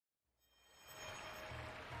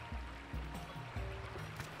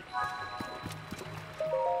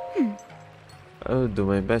I'll do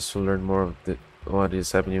my best to learn more of what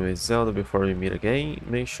is happening with Zelda before we meet again.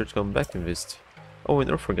 Make sure to come back and visit. Oh, and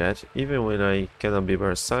don't forget, even when I cannot be by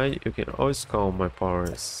your side, you can always call on my power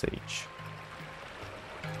as sage.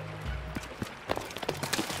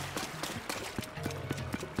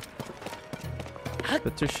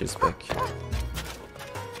 Patricia's back.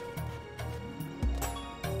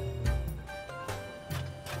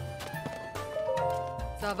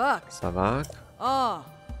 Savak. Savak. Ah.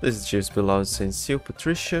 This is just beloved Saint Seal,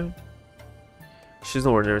 Patricia. She's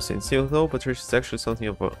no ordinary Saint Seal though. Patricia is actually something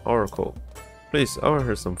of an oracle. Please offer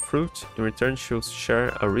her some fruit. In return, she'll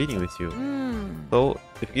share a reading with you. Though,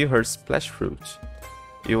 if you give her splash fruit,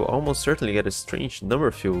 you'll almost certainly get a strange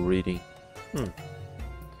number-filled reading. You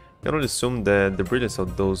can only assume that the brilliance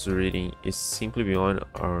of those reading is simply beyond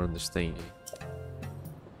our understanding.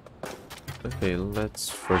 Okay, let's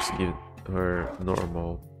first give her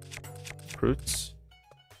normal fruits.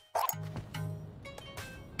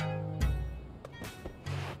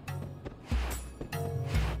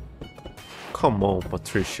 Come on,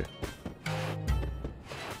 Patricia.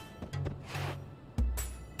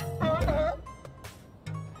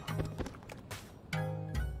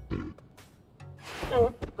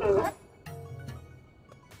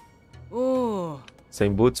 Oh.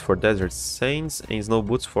 Same boots for desert saints and snow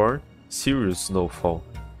boots for serious snowfall.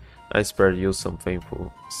 I spared you some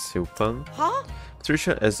painful silpan. Huh?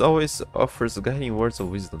 Patricia, as always, offers guiding words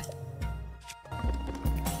of wisdom.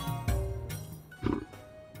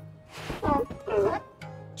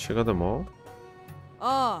 She got them all?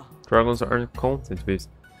 Ah. Dragons aren't content with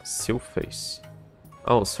surface.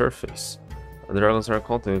 Oh, surface. Dragons are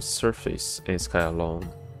content with surface and sky alone.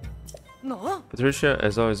 No. Patricia,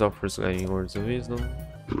 as always, offers guiding words of wisdom.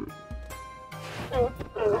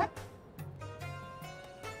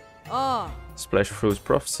 Ah. Splash Fruit's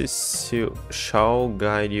prophecies shall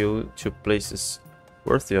guide you to places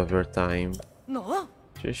worthy of your time. No.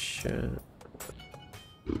 Patricia.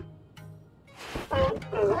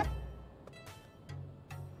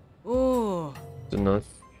 Oh. Do not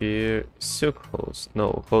fear sinkholes.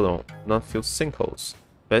 No, hold on. Not feel sinkholes.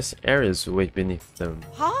 Best areas wait beneath them.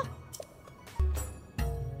 Huh?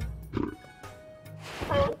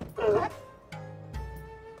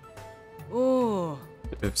 Oh.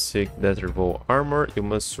 If you seek desirable armor, you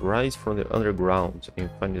must rise from the underground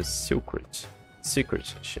and find the secret.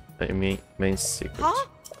 Main secret. Huh?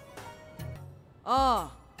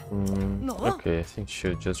 Ah. No. Okay, I think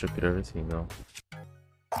she'll just repeat everything now.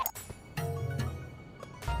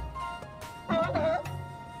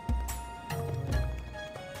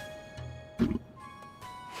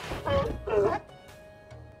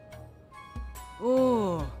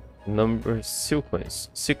 Oh. Number sequence,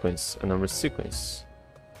 a number sequence.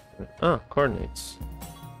 Coordinates.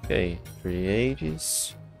 Okay,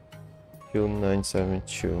 380s,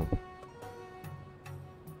 2972.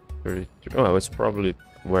 33. Oh, it's probably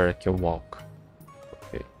where I can walk.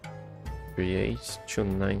 Okay, 38,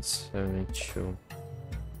 2972.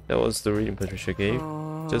 That was the reading Patricia gave.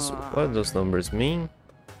 Just what do those numbers mean?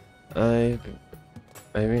 I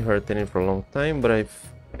haven't heard any for a long time, but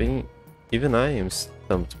even I am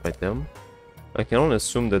stumped by them. I can only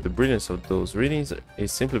assume that the brilliance of those readings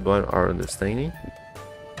is simply beyond our understanding.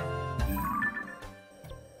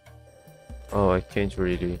 Oh, I can't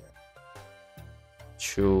really.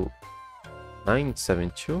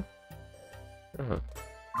 2972?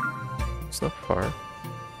 It's not far.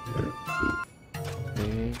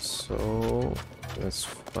 Okay, so let's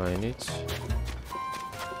find it.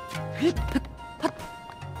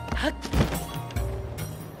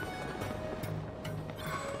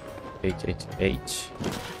 888.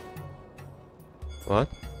 What?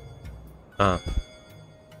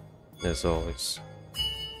 As always.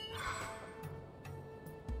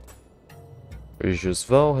 Religious's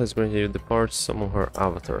vow has granted you the power to summon her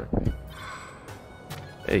avatar.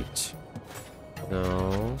 8.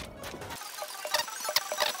 No.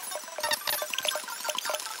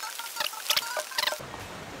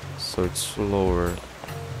 So it's slower.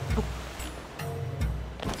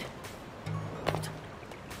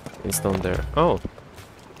 It's down there. Oh!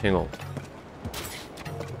 Hang on.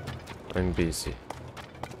 I'm busy.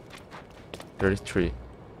 33.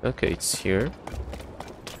 Okay, it's here.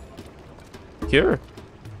 Here?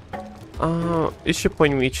 Is she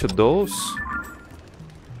pointing me to those?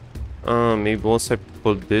 Maybe once I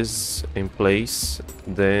put this in place,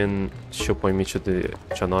 then she'll point me to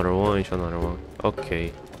another one, to another one.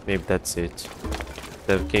 Okay, maybe that's it.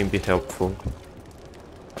 That can be helpful.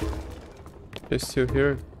 You're still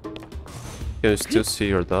here? Can you still see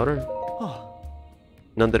your daughter?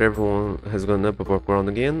 Now that everyone has gone up above ground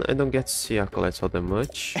again, I don't get to see acolytes all that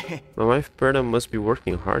much. My wife Berta must be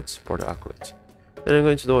working hard to support acolytes. And I'm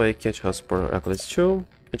going to do I can't help support acolytes too.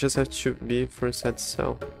 I just have to be first at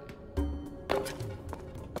cell.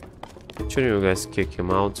 Shouldn't you guys kick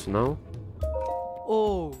him out now?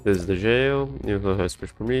 Oh. This is the jail. You will have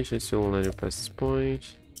special permissions. You won't let you pass this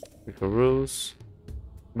point. Break your rules.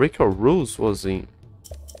 Break your rules was in.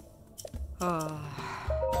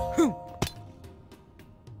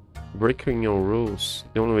 Breaking your rules.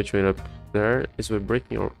 The only way to end up there is by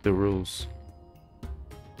breaking the rules.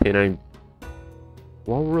 And I.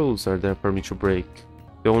 What rules are there for me to break?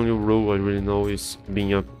 The only rule I really know is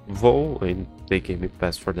being a Vol, and they gave me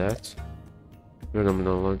pass for that. Your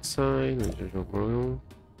nominal alongside, there's no room.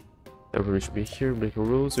 Everyone should be here, breaking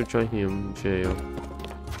rules, or join him in jail.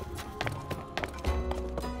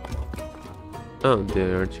 Oh,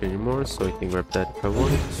 they aren't here anymore, so I can grab that if I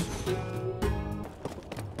want.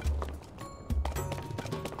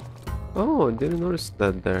 Oh, I didn't notice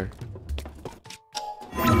that there.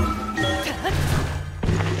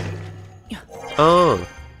 Oh!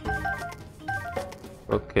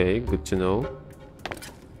 Okay, good to know.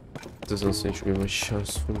 Doesn't seem to be much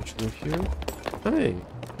chance for me to live here. Hey!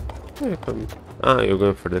 Hey, come. Ah, you're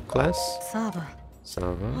going for the class? Saba.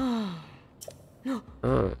 Sava.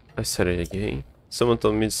 Ah, I said it again. Someone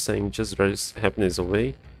told me saying just drives happiness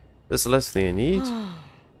away. That's the last thing I need.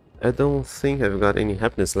 I don't think I've got any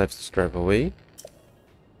happiness left to drive away.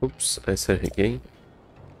 Oops, I said it again.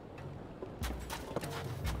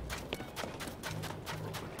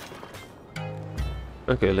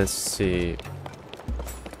 Okay, let's see.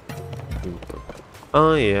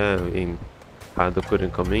 Oh yeah, in Hado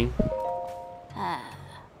couldn't come in.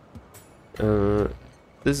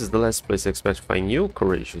 This is the last place I expect to find you,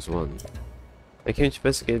 courageous one. I came to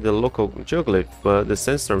investigate the local geoglyph, but the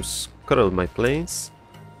sandstorm scuttled my plans.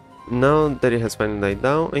 Now that it has finally died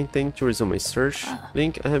down, I intend to resume my search.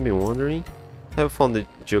 Link, I have been wondering, have you found the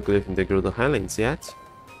geoglyph in the Gerudo Highlands yet?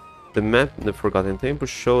 The map in the Forgotten Temple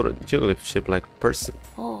showed a geoglyph shaped like a person.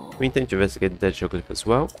 We intend to investigate that geoglyph as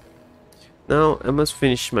well. Now I must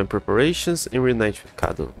finish my preparations and reunite with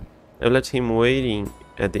Kado. I left him waiting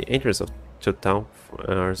at the entrance of TotK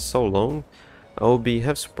for so long. I will be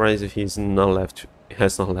half surprised if he has not left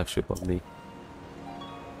without me.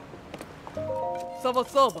 Saba.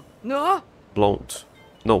 No. Blonde,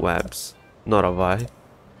 no abs, not a vibe.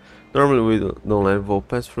 Normally we don't let Vol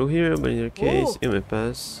pass through here, but in your case, you may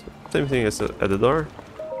pass. Same thing as at the door.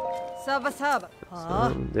 Saba.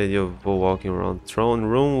 The idea of Vol walking around throne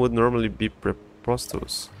room would normally be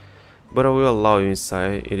preposterous. But I will allow you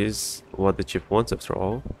inside, it is what the chief wants after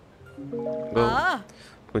all. Go.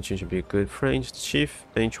 Continue to be a good friend to the chief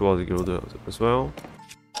and to all the Gerudo as well.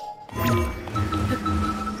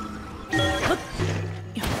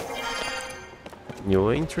 New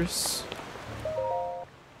entries.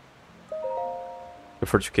 The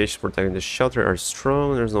fortifications protecting the shelter are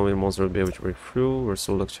strong. There's no way monster will be able to break through. We're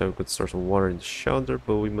so lucky to have a good source of water in the shelter,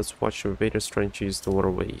 but we must watch invaders trying to use the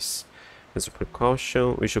waterways. As a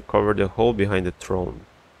precaution, we should cover the hole behind the throne.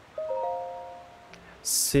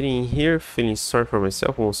 Sitting here, feeling sorry for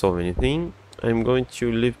myself won't solve anything. I'm going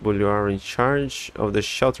to leave Bolivar in charge of the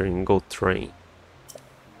shelter in Gold Train.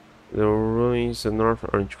 The ruins in the north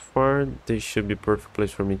aren't too far. They should be a perfect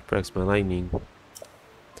place for me to practice my lightning.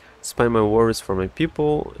 Despite my worries for my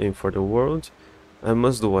people and for the world, I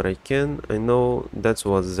must do what I can. I know that's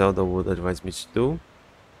what Zelda would advise me to do.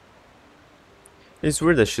 It's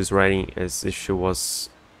weird that she's writing as if she was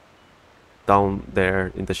down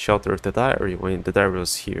there in the shelter of the diary when the diary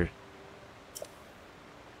was here.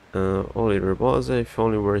 Only Rebosa, if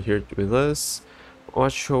only were here with us,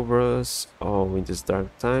 watch over us all in these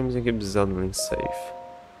dark times and keep Zelda safe.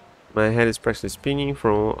 My head is practically spinning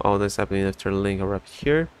from all that's happening after Link arrived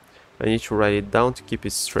here. I need to write it down to keep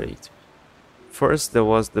it straight. First there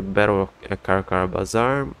was the battle at Karkar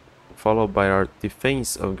Bazaar, followed by our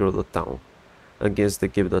defense of Gerudo Town against the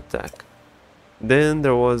Gerudo attack. Then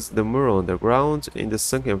there was the mural on the ground and the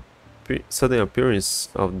sudden appearance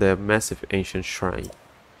of the massive ancient shrine.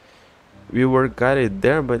 We were guided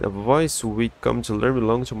there by a voice we'd come to learn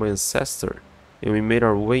belonged to my ancestor, and we made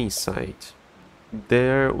our way inside.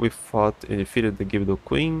 There we fought and defeated the Gerudo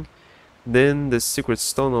Queen. Then the secret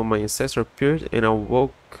stone of my ancestor appeared and I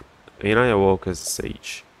awoke as a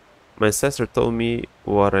sage. My ancestor told me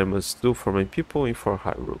what I must do for my people and for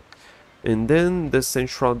Hyrule. And then the Sand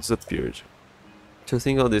Shroud disappeared. To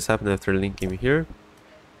think all this happened after Link came here,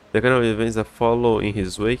 the kind of events that follow in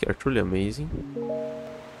his wake are truly amazing.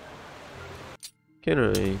 Can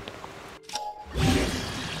I...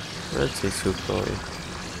 That's a suit toy.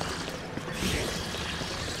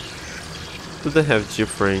 Do they have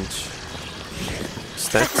different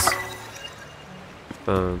stats?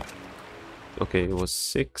 Okay, it was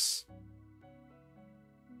 6.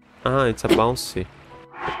 Ah, it's a bouncy.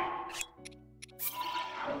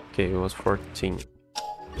 Okay, it was 14.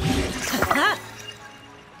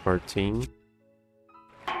 14.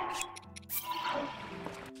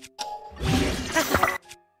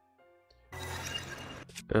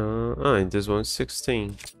 And this one's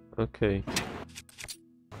 16. Okay.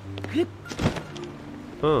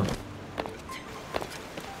 Oh.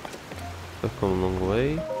 I've come a long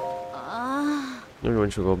way. I don't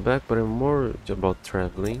want to go back, but I'm more about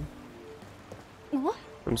traveling. What?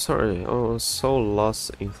 I'm sorry, I was so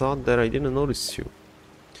lost in thought that I didn't notice you.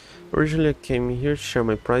 Originally I came here to share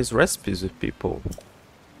my prized recipes with people.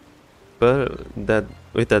 But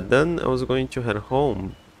with that done, I was going to head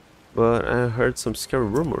home. But I heard some scary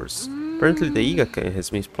rumors. Apparently the Igaka has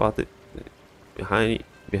been spotted behind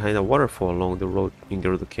a waterfall along the road in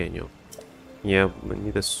Gerudo Canyon. Yeah, I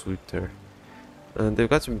need a sweeter. And they've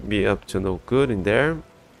got to be up to no good in there.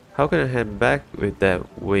 How can I head back with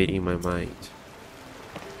that weight in my mind?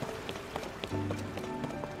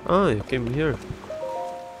 Ah, you came here.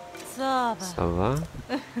 Sava.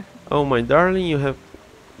 Oh, my darling, you have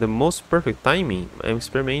the most perfect timing. I'm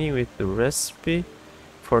experimenting with the recipe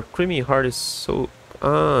for creamy hearty soup.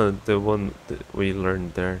 Ah, the one that we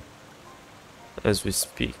learned there as we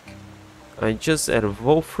speak. I just add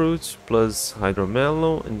whole fruits plus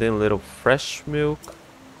hydromelon and then a little fresh milk.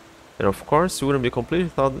 And of course, it wouldn't be complete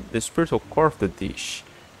without the spiritual core of the dish,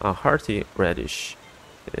 a hearty radish.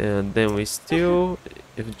 And then we still,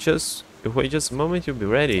 if we wait just a moment, you'll be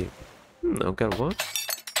ready. I've got one.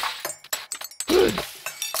 Good.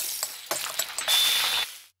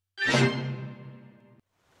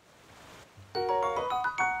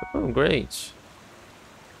 Oh, great.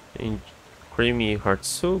 Creamy hard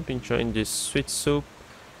soup, enjoying this sweet soup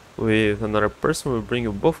with another person will bring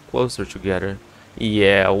you both closer together.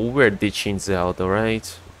 Yeah, we're ditching Zelda,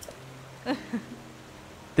 right?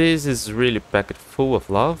 This is really packed full of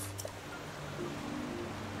love.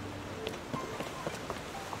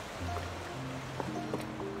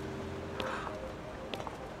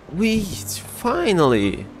 Wheat!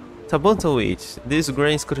 Finally! Tabanta wheat. This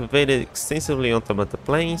grain is cultivated extensively on Tabanta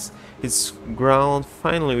plains. It's ground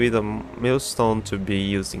finely with a millstone to be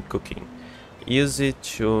used in cooking. Use it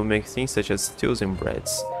to make things such as stews and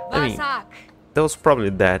breads. I mean, that was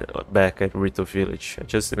probably that back at Rito Village. I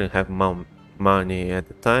just didn't have money at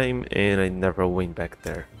the time and I never went back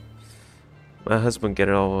there. My husband get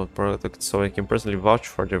all the products so I can personally vouch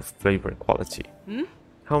for their flavor and quality.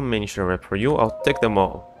 How many should I wrap for you? I'll take them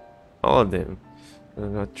all. All of them. I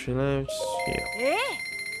got 3 left. Yeah.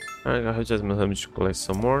 Alright, I just have to collect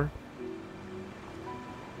some more.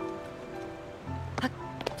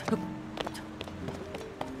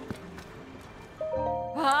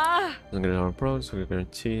 I'm gonna have a pro, so we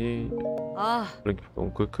guarantee. Looking for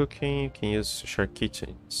good cooking, you can use Shark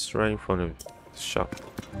Kitchen. It's right in front of the shop.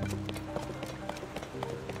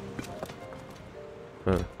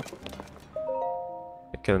 I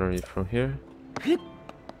can read from here.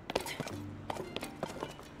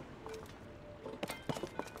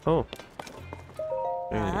 Oh.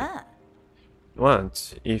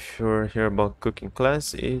 What? If you're here about cooking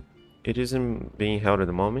class, it isn't being held at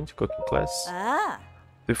the moment, cooking class.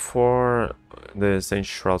 Before the Saint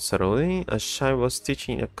Shroud settled in, Ashai was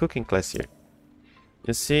teaching a cooking class here.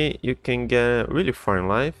 You see, you can get really far in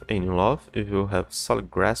life and in love if you have solid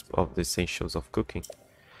grasp of the essentials of cooking.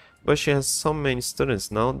 But she has so many students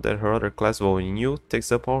now that her other class volume new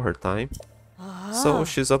takes up all her time. So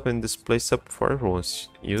she's opening this place up for everyone's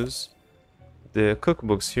use. The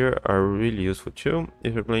cookbooks here are really useful too.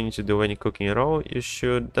 If you're planning to do any cooking at all, you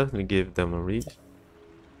should definitely give them a read.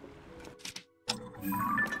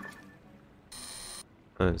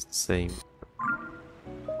 It's the same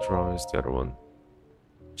draw as the other one.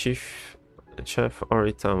 Chef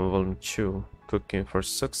Oritama Volume 2, Cooking for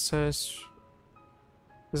Success.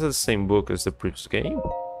 This is the same book as the previous game.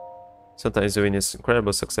 Sometimes you witness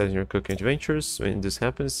incredible success in your cooking adventures. When this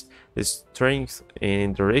happens, the strength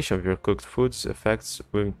and duration of your cooked food's effects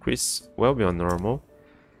will increase well beyond normal.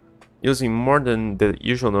 Using more than the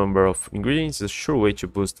usual number of ingredients is a sure way to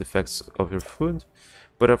boost the effects of your food.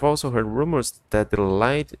 But I've also heard rumors that the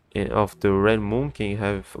light of the red moon can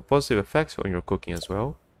have a positive effect on your cooking as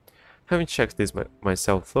well. Haven't checked this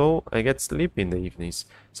myself though, I get sleepy in the evenings,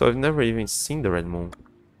 so I've never even seen the red moon.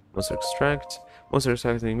 Monster extract. Monster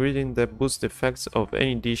extract is an ingredient that boosts the effects of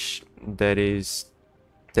any dish that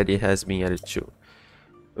it has been added to.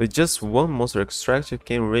 With just one monster extract, you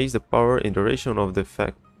can raise the power and duration of the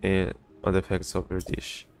effects of your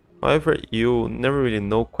dish. However, you never really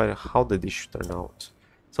know quite how the dish turned out.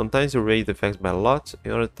 Sometimes you rate the effects by a lot,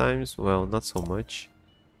 and other times, well, not so much.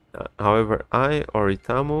 However, I, or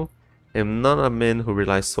Itamu, am not a man who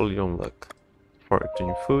relies solely on luck. For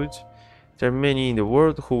turning food, there are many in the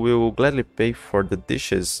world who will gladly pay for the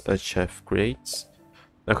dishes a chef creates.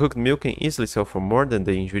 A cooked meal can easily sell for more than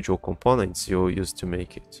the individual components you use to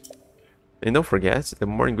make it. And don't forget, the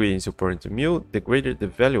more ingredients you pour into a meal, the greater the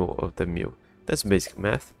value of the meal. That's basic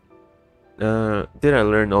math. Did I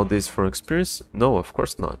learn all this from experience? No, of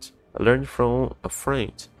course not. I learned from a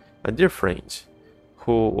friend, a dear friend,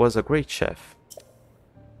 who was a great chef.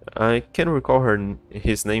 I can't recall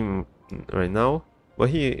his name right now, but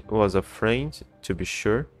he was a friend, to be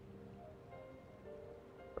sure.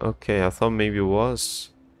 Okay, I thought maybe it was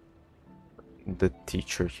the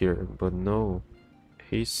teacher here, but no.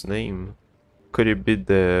 His name... Could it be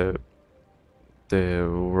the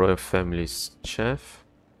royal family's chef?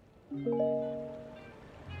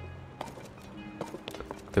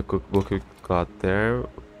 The cookbook we got there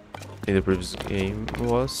in the previous game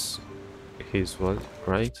was his, was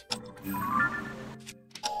right?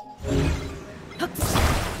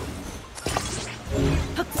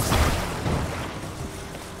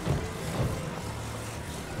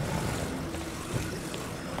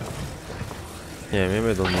 Yeah, maybe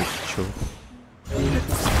I don't need to.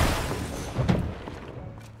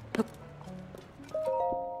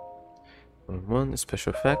 One,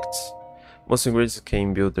 special effects. Most ingredients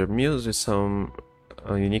can build their meals with some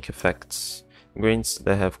unique effects. Ingredients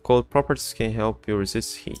that have cold properties can help you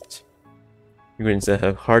resist heat. Ingredients that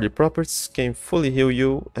have hardy properties can fully heal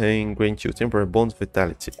you and grant you temporary bone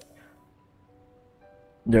vitality.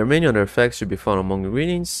 There are many other effects to be found among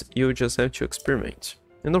ingredients, you just have to experiment.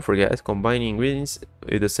 And don't forget, combining ingredients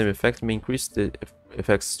with the same effect may increase the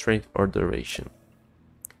effect's strength or duration.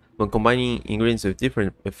 When combining ingredients with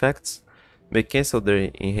different effects, may cancel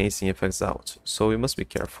their enhancing effects out, so we must be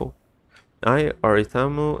careful. I, or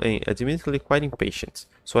Itamu, am admittedly quite impatient,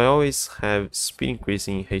 so I always have speed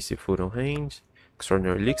increasing hasty food on hand,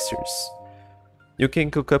 extraordinary elixirs. You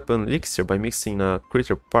can cook up an elixir by mixing a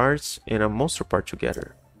creature part and a monster part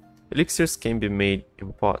together. Elixirs can be made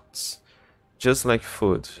in pots, just like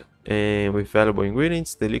food, and with valuable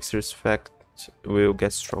ingredients, the elixir's effect will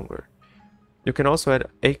get stronger. You can also add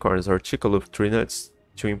acorns or chicoloop tree nuts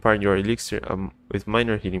to impart your elixir with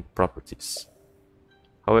minor healing properties.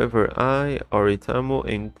 However, I, or Itamu,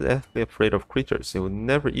 am deathly afraid of creatures and would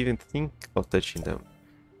never even think of touching them.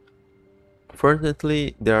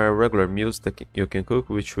 Fortunately, there are regular meals that you can cook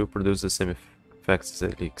which will produce the same effects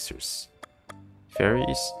as elixirs.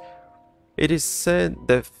 Fairies. It is said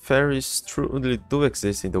that fairies truly do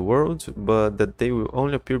exist in the world, but that they will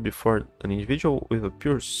only appear before an individual with a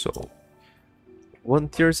pure soul. One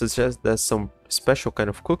theory suggests that some special kind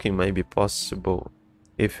of cooking might be possible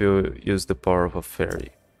if you use the power of a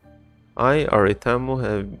fairy. I, or Itamu,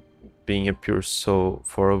 have been a pure soul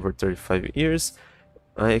for over 35 years.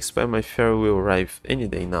 I expect my fairy will arrive any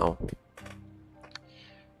day now.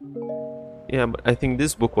 Yeah, but I think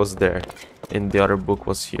this book was there, and the other book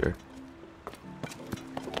was here.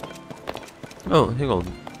 Oh, hang on.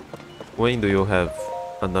 When do you have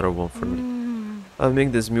another one for me? I'll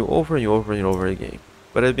make this meal over and over and over again,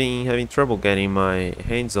 but I've been having trouble getting my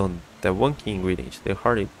hands on that one key ingredient, the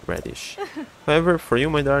hardy radish. However, for you,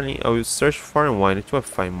 my darling, I will search far and wide until I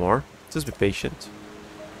find more. Just be patient.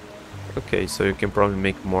 Okay, so you can probably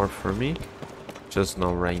make more for me. Just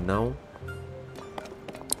not right now.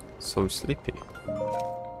 So sleepy.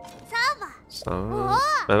 So,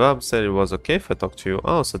 my mom said it was okay if I talk to you.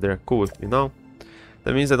 Oh, so they're cool with me now.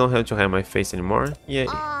 That means I don't have to hide my face anymore. Yay.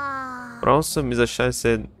 But also, Ms. Ashai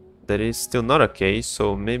said that it's still not okay,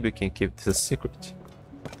 so maybe we can keep this a secret.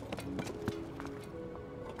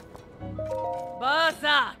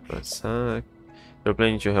 Basak. You're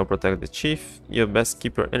planning to help protect the chief. You best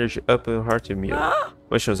keep your energy up with a hearty meal.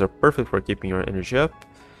 Mushrooms are perfect for keeping your energy up.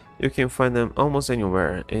 You can find them almost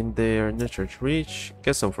anywhere, and they are natural to reach.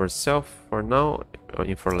 Get some for yourself for now,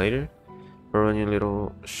 or for later. We're running a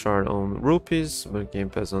little short on rupees, but you can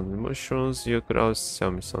pass on the mushrooms. You could always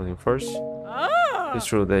sell me something first. It's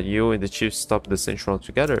true that you and the chief stopped the central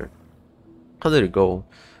together. How did it go?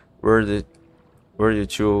 Were you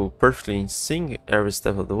two perfectly in sync every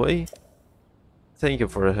step of the way? Thank you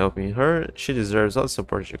for helping her. She deserves all the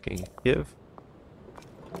support you can give.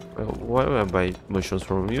 Well, why would I buy mushrooms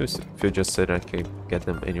from you if you just said I can get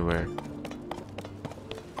them anywhere?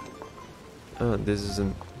 This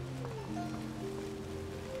isn't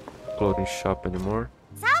clothing shop anymore.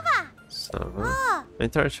 Sava. I'm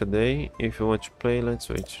tired today. If you want to play, let's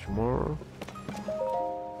wait tomorrow.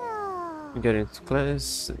 Get into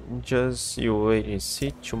class, just you wait and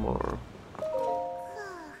see tomorrow.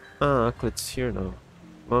 Ah, Acklet's here now.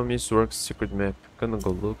 Mommy's work secret map. Gonna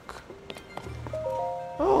go look.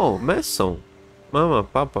 Oh, Mason! Mama,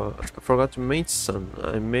 Papa, I forgot to meet son.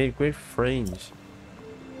 I made great friends.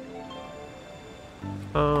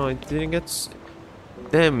 Oh, I didn't get.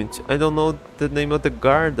 Damn it! I don't know the name of the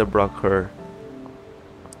guard that brought her.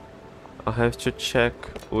 I'll have to check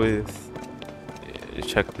with.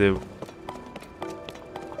 Check the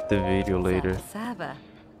video later. Saba.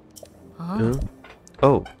 Huh?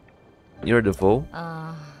 Oh, you're the Vo?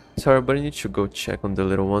 Sorry, but I need to go check on the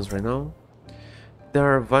little ones right now. They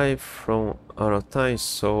are vibe from out of town,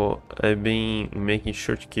 so I've been making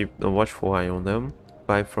sure to keep a watchful eye on them.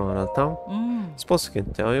 Vibe from out of town. Suppose I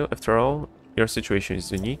can tell you, after all, your situation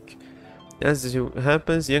is unique. As it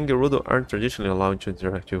happens, young Gerudo aren't traditionally allowed to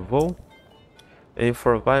interact with Vo. And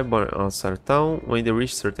for a vibe born outside of town, when they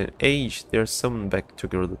reach a certain age, they are summoned back to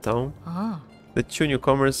Gerudo Town. The two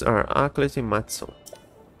newcomers are Acklet and Matson.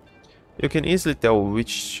 You can easily tell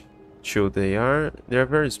which two they are. They are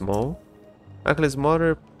very small. Acklet's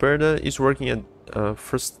mother, Perda, is working at a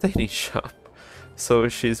frustrating shop, so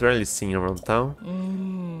she's rarely seen around town.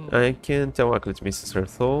 I can tell Acklet misses her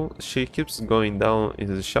though. She keeps going down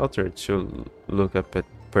into the shelter to look up at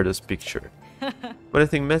Perda's picture. But I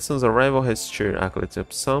think Matson's arrival has cheered Acklet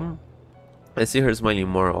up some. I see her smiling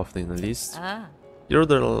more often at least. You're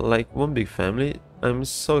like one big family. I'm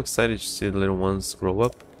so excited to see the little ones grow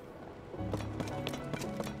up.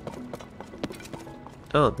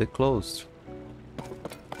 Oh, they closed.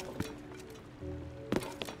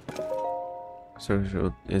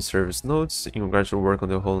 Service notes. In regards to work on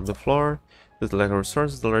the hole in the floor, with the lack of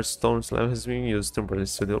resources, the large stone slab has been used temporarily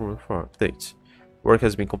to the room for update. Work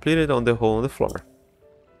has been completed on the hole in the floor.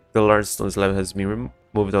 The large stone slab has been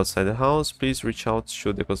removed outside the house. Please reach out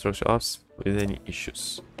to the construction office with any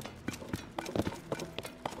issues.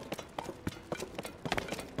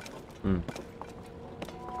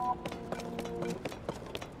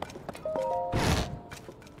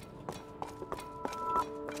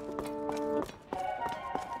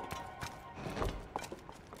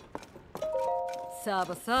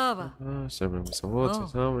 Saba.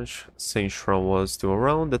 Since Shram was still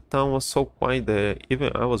around, the town was so quiet that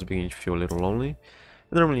even I was beginning to feel a little lonely.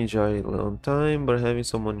 I normally enjoy a long time, but having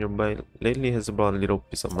someone nearby lately has brought a little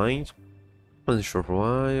peace of mind. Wasn't sure for a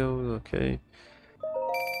while, okay.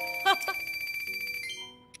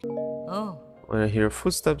 When I hear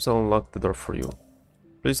footsteps, I'll unlock the door for you.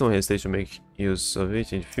 Please don't hesitate to make use of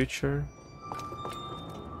it in the future.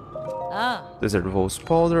 Desert Vol's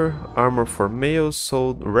powder, armor for males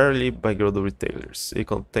sold rarely by Gerudo retailers. It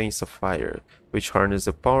contains a fire, which harnesses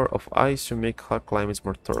the power of ice to make hot climates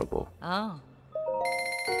more tolerable.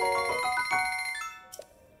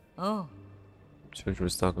 Should we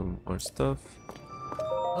stock more stuff?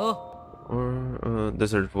 Or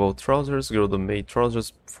Desert Vol trousers, Gerudo made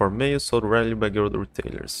trousers for males sold rarely by Gerudo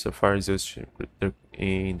retailers. The fire is used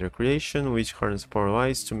in their creation, which harnesses the power of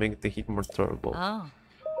ice to make the heat more tolerable.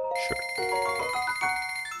 Sure.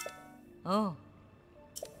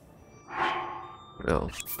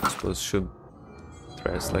 Well, I suppose I should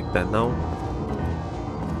dress like that now.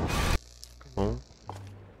 Come on.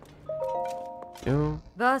 You.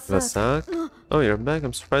 Vasak. Oh, you're back.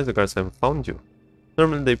 I'm surprised the guards haven't found you.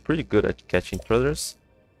 Normally they're pretty good at catching intruders.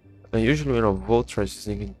 And usually when a Volt tries to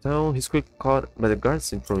sneak in town, he's quickly caught by the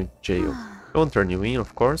guards and thrown in jail. They won't turn you in,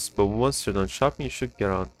 of course, but once you're done shopping, you should get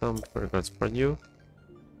out of town before the guards find you.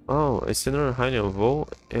 Oh, I see another hiding a Vo,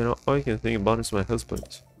 and all I can think about is my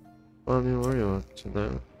husband. Well, I mean, where are you up to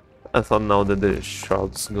now? I thought now that the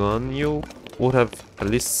shroud's gone, you would have at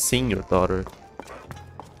least seen your daughter.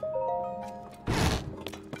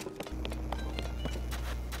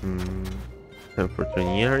 Time for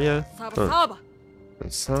training area.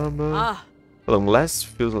 Saba. At long last,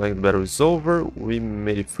 feels like the battle is over. We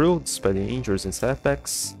made it through despite the injuries and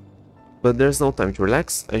setbacks. But there's no time to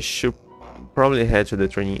relax. I should probably head to the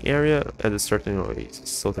training area at a certain oasis.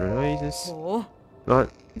 Southern oasis.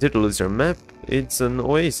 Did you lose your map? It's an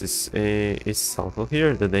oasis. It's south of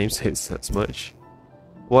here. The name says as much.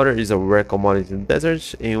 Water is a rare commodity in the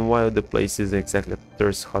desert, and while the place isn't exactly a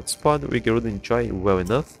thirst hotspot, we could enjoy it well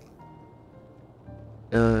enough.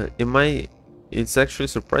 It's actually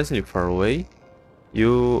surprisingly far away.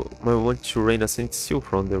 You might want to rent a Saint Seal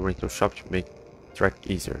from the rental shop to make track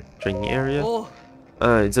easier. Training area.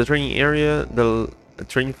 It's a training area, a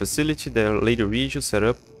training facility that later region set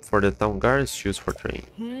up for the town guards to use for training.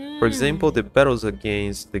 For example, the battles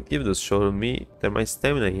against the Gyrudos showed me that my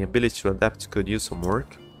stamina and ability to adapt could use some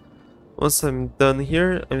work. Once I'm done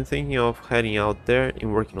here, I'm thinking of heading out there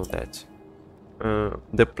and working on that.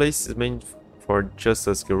 The place is meant for just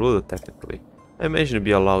us Gerudo technically. I imagine you'd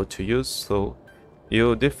be allowed to use, so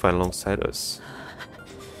you did fight alongside us.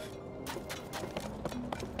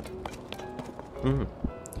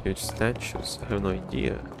 Huge statues, I have no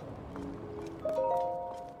idea.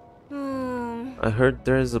 I heard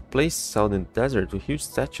there's a place out in the desert with huge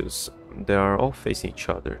statues. They are all facing each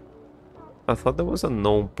other. I thought that was a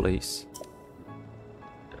known place.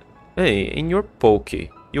 Hey, in your poke,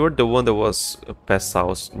 you were the one that was passed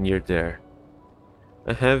out near there.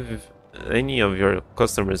 Have any of your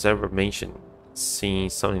customers ever mentioned seeing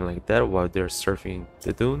something like that while they're surfing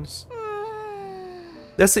the dunes?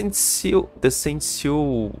 The Saint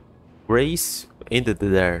Seal race ended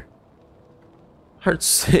there. Hard to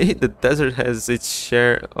say, the desert has its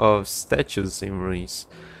share of statues and ruins.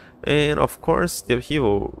 And of course, the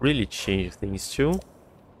upheaval really changed things too. Do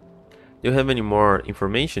you have any more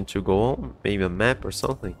information to go on? Maybe a map or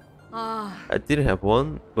something? I didn't have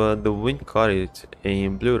one, but the wind caught it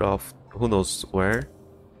and blew it off who knows where.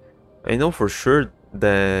 I know for sure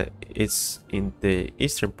that it's in the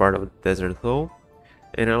eastern part of the desert though.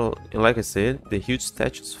 And like I said, the huge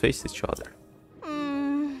statues face each other.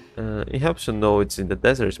 It helps to know it's in the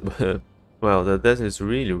desert, but well, the desert is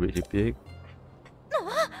really big.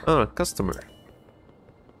 Oh, a customer.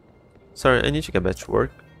 Sorry, I need to get back to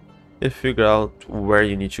work. If you figure out where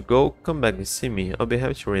you need to go, come back and see me. I'll be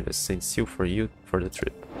happy to rent a Saint Seal for you for the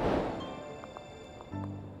trip.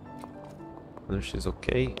 Whether she's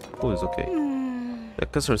okay? Who is okay? The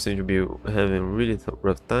customer seems to be having a really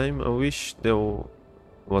rough time. I wish there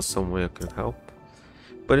was some way I can help.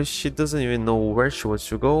 But if she doesn't even know where she wants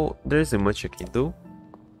to go, there isn't much I can do.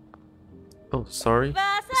 Oh, sorry.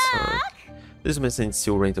 Sorry. This is my Saint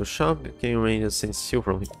Seal rental shop. Can you rent a Saint Seal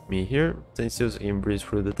from me here? Saint Seals can breeze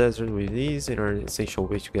through the desert with ease and are an essential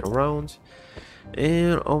way to get around.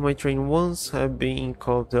 And all my trained ones have been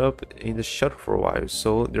caught up in the shuttle for a while,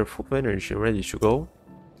 so they're full of energy and ready to go.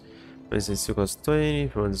 My Saint Seal costs 20,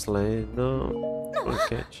 if you want to slide, no, don't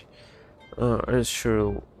catch. Are you sure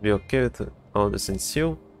you'll be okay with all the Saint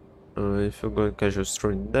Seal? If you're going casual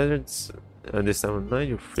stroll in the deserts, at this time of night,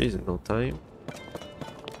 you'll freeze in no time.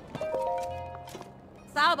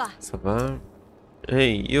 Sava.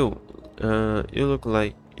 Hey, you. You look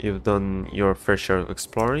like you've done your fair share of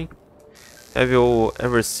exploring. Have you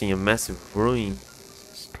ever seen a massive ruin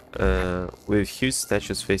with huge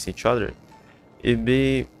statues facing each other? It'd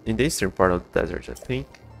be in the eastern part of the desert, I think.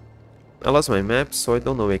 I lost my map, so I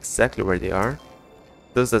don't know exactly where they are.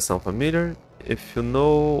 Does that sound familiar? If you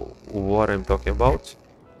know what I'm talking about,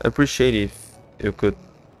 I appreciate it if you could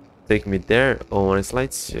take me there on a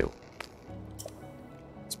slide seal.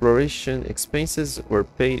 Exploration expenses were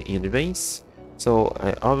paid in advance, so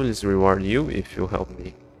I obviously reward you if you help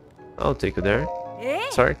me. I'll take you there.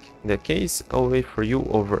 Sark, in that case, I'll wait for you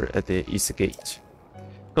over at the east gate.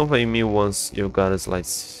 Come find me once you've got a slide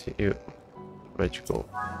seal ready to go.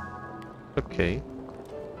 Okay.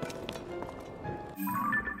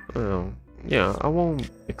 Well, yeah, I won't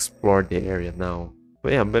explore the area now.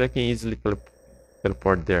 But yeah, but I can easily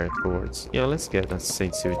teleport there afterwards. Yeah, let's get a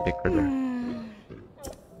Saint Seal Baker there.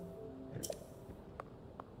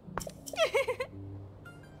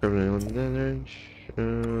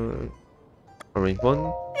 Orange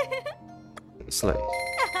one. Slide.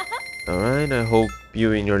 Alright, I hope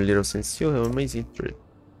you and your little Saint Seal have an amazing trip.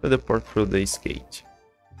 Teleport through the east gate.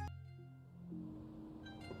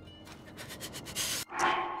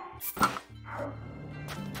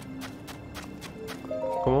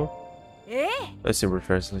 Come on. I still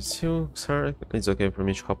prefer Saint Seal. Sorry, it's okay for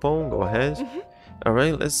me to hop on. Go ahead.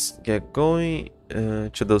 Alright, let's get going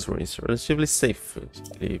to those ruins relatively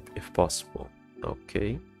safely if possible.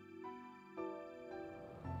 Okay.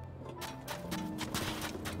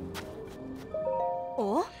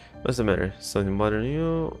 What's the matter? Something bothering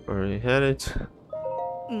you? Or you had it?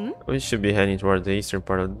 We should be heading toward the eastern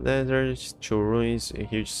part of the desert. Two ruins and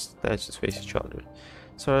huge statues face each other.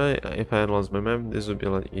 Sorry, if I had lost my map, this would be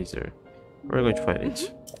a lot easier. We're going to find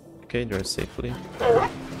it. Okay, drive safely.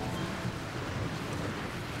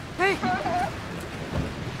 Hey!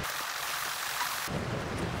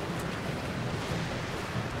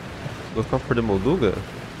 Look out for the Molduga.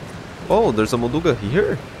 Oh, there's a Molduga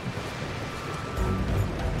here?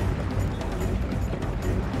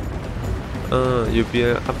 You'll be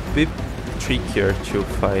a bit trickier to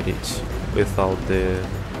fight it without the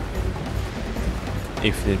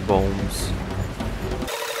infinite bombs.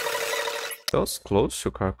 That was close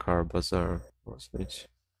to Karkar Bazaar, wasn't it?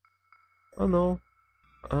 Oh no.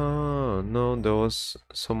 Oh no, there was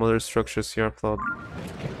some other structures here. I thought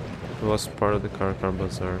it was part of the Karkar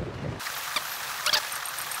Bazaar.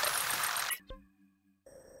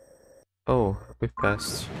 Oh, we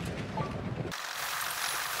passed.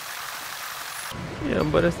 Yeah,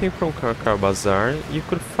 but I think from Car Bazaar you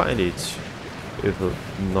could find it with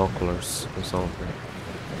binoculars or something.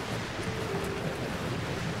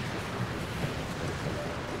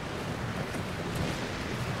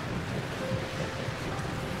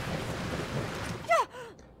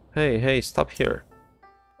 Hey, stop here.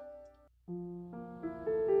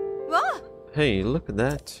 Whoa! Hey, look at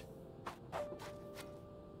that.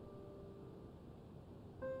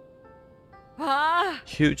 Ah!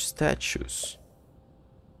 Huge statues.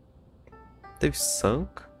 They've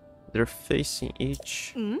sunk. They're facing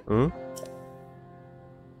each. Huh?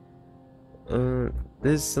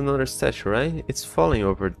 This is another statue, right? It's falling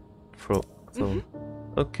over from.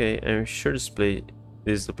 Okay, I'm sure this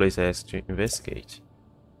is the place I asked to investigate.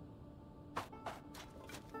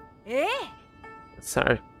 Eh?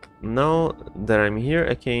 Sorry. Now that I'm here,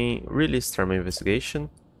 I can really start my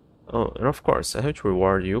investigation. Oh, and of course, I have to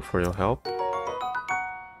reward you for your help.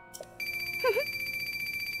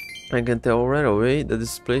 I can tell right away that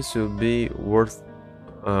this place will be worth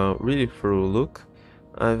a really thorough look.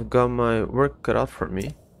 I've got my work cut out for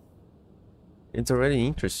me. It's already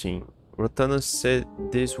interesting. Rotana said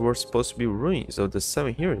these were supposed to be ruins of the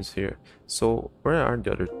 7 heroes here. So where have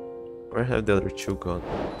the other 2 gone?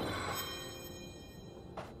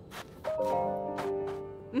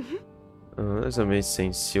 There's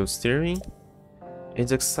amazing seal steering.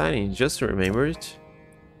 It's exciting just to remember it.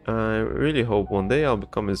 I really hope one day I'll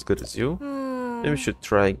become as good as you. Maybe we should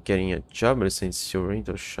try getting a job at a Saint Seal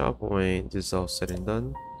rental shop when this is all said and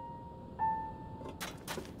done.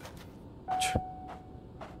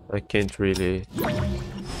 I can't really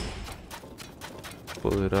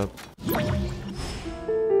pull it up.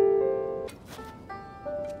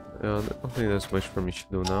 I don't think there's much for me to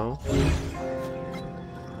do now.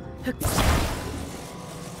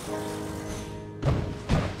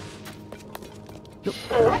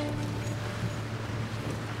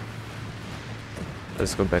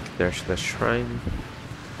 Let's go back there to the shrine.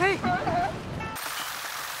 Hey!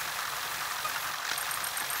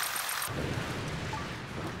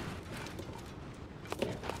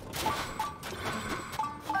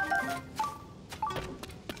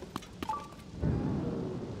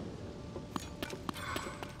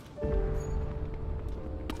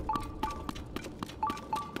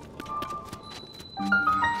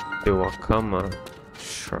 The Wakama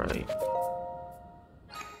Shrine.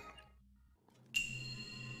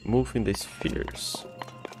 Moving the spheres.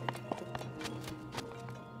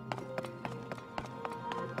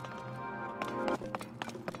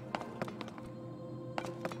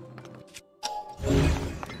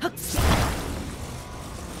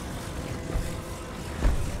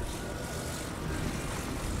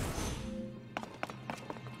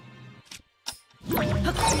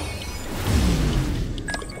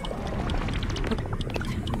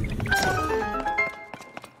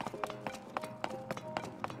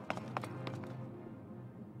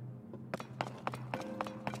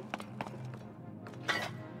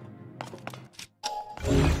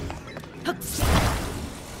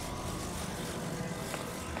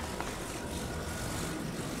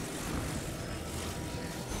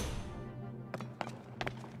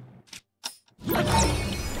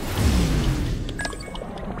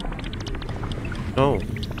 Oh.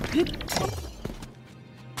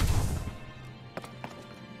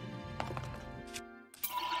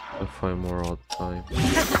 I find more all the time.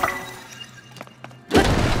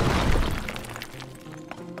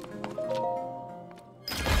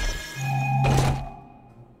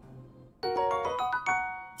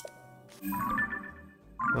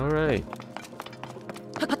 Alright.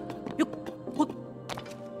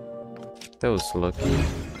 That was lucky.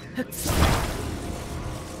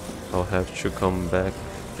 I'll have to come back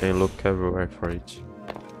and look everywhere for it.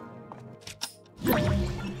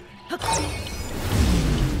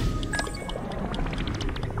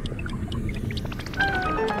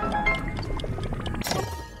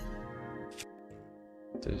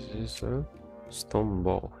 This is a stone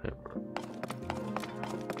ball hammer.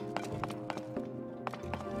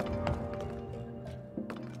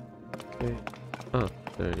 Okay. Ah,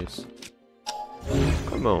 there it is.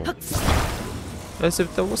 Come on. As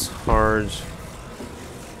if that was hard.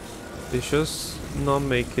 They just not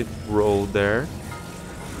make it roll there.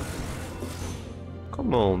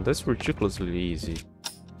 Come on, that's ridiculously easy.